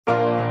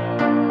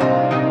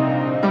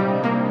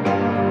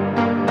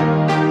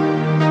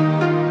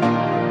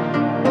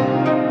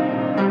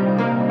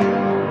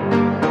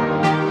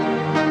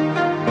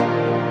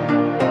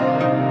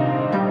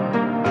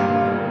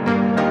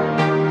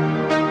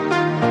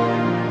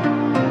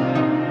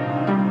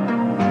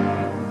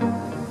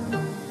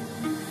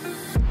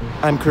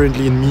I'm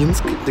currently in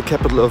Minsk, the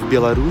capital of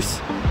Belarus.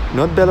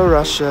 Not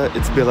Belarusia,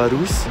 it's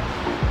Belarus.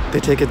 They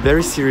take it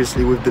very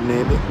seriously with the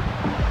naming.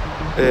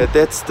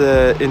 That's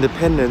the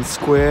Independence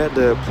Square,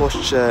 the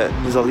Площадь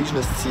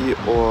Незалежности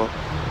or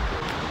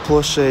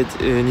Площадь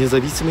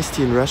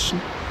Независимости in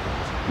Russian.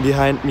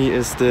 Behind me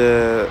is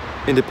the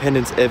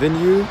Independence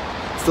Avenue.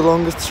 It's the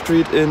longest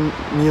street in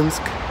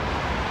Minsk.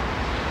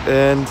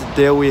 And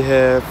there we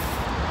have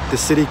the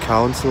city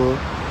council,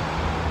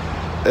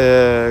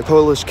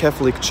 Polish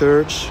Catholic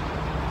Church,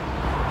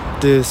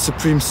 the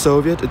Supreme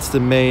Soviet. It's the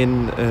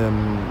main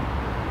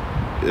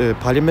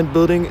parliament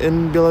building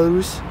in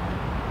Belarus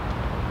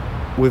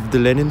with the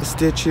Lenin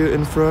statue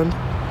in front,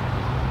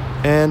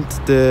 and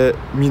the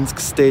Minsk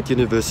State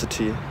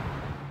University.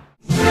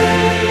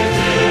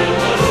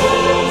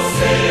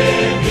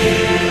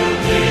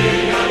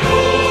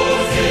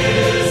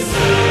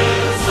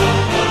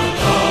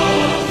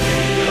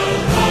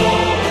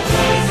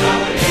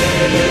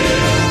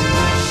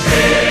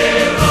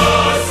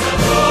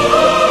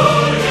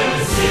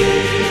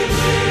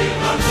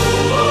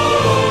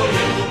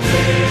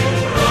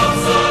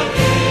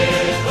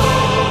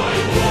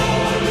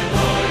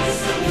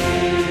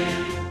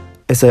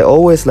 As I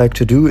always like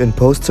to do in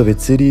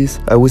post-Soviet cities,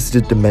 I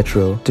visited the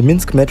metro. The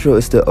Minsk metro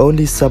is the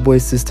only subway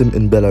system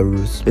in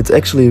Belarus. It's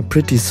actually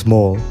pretty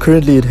small.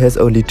 Currently it has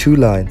only 2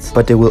 lines,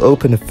 but they will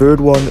open a 3rd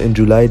one in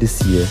July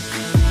this year.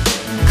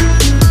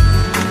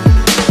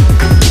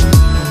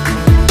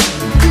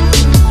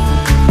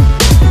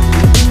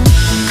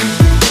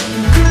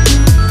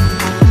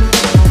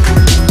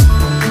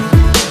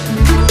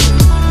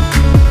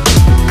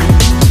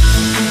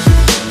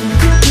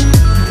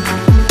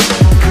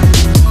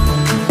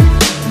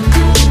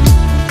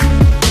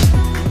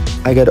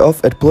 I got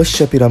off at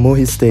Площадь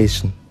Пирамохи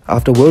station.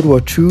 After World War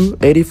II,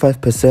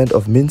 85%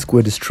 of Minsk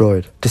were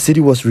destroyed. The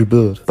city was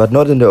rebuilt, but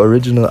not in the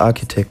original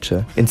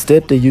architecture.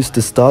 Instead, they used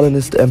the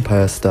Stalinist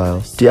empire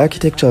style. The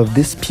architecture of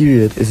this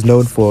period is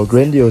known for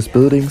grandiose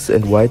buildings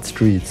and wide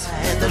streets.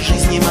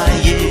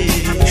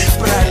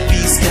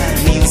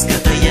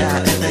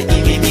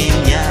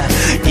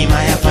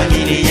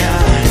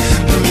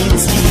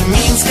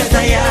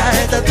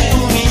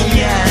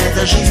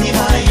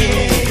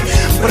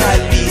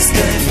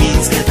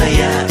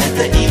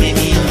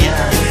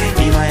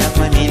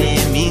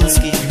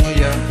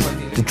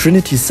 The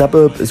Trinity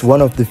suburb is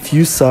one of the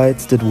few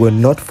sites that were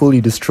not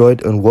fully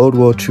destroyed in World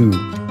War II.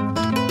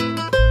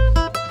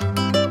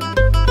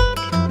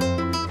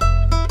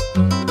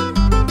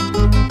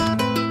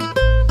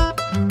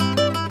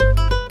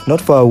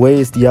 Not far away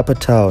is the upper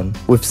town,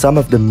 with some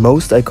of the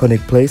most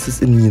iconic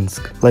places in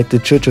Minsk, like the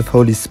Church of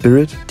Holy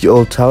Spirit, the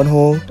old town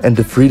hall, and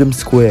the Freedom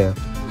Square.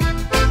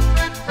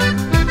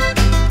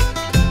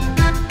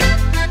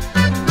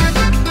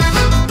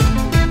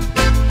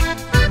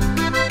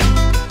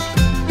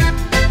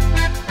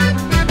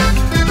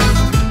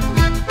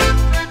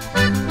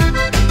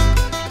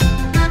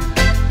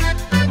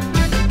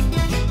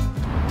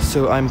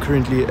 So I'm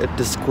currently at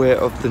the square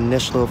of the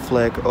national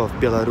flag of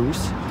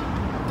Belarus.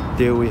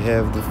 There we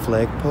have the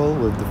flagpole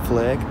with the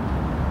flag.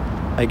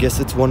 I guess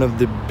it's one of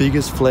the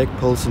biggest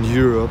flagpoles in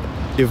Europe,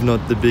 if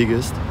not the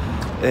biggest.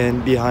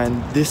 And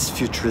behind this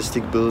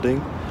futuristic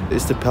building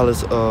is the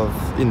Palace of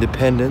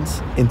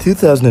Independence. In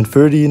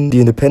 2013, the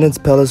Independence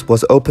Palace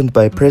was opened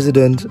by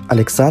President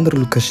Alexander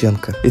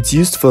Lukashenko. It's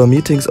used for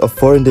meetings of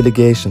foreign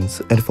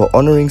delegations and for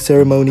honoring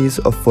ceremonies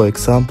of, for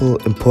example,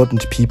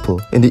 important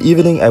people. In the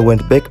evening, I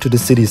went back to the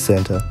city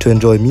center to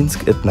enjoy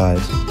Minsk at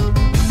night.